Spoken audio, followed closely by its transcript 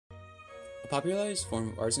popularized form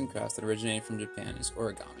of arts and crafts that originated from Japan is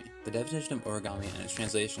origami. The definition of origami and its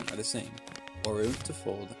translation are the same: oru, to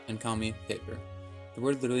fold, and kami, paper. The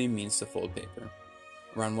word literally means to fold paper.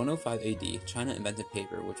 Around 105 AD, China invented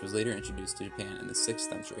paper, which was later introduced to Japan in the 6th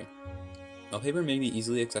century. While paper may be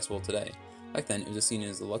easily accessible today, back then it was seen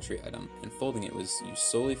as a luxury item, and folding it was used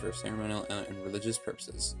solely for ceremonial and religious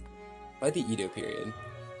purposes. By the Edo period,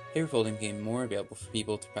 paper folding became more available for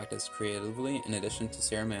people to practice creatively in addition to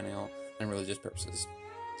ceremonial and religious purposes.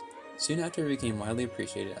 Soon after, it became widely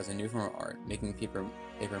appreciated as a new form of art, making paper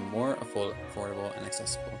more affordable and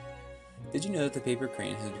accessible. Did you know that the paper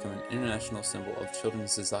crane has become an international symbol of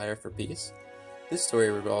children's desire for peace? This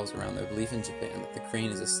story revolves around the belief in Japan that the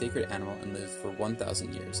crane is a sacred animal and lives for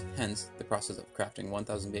 1,000 years, hence the process of crafting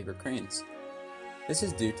 1,000 paper cranes. This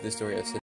is due to the story of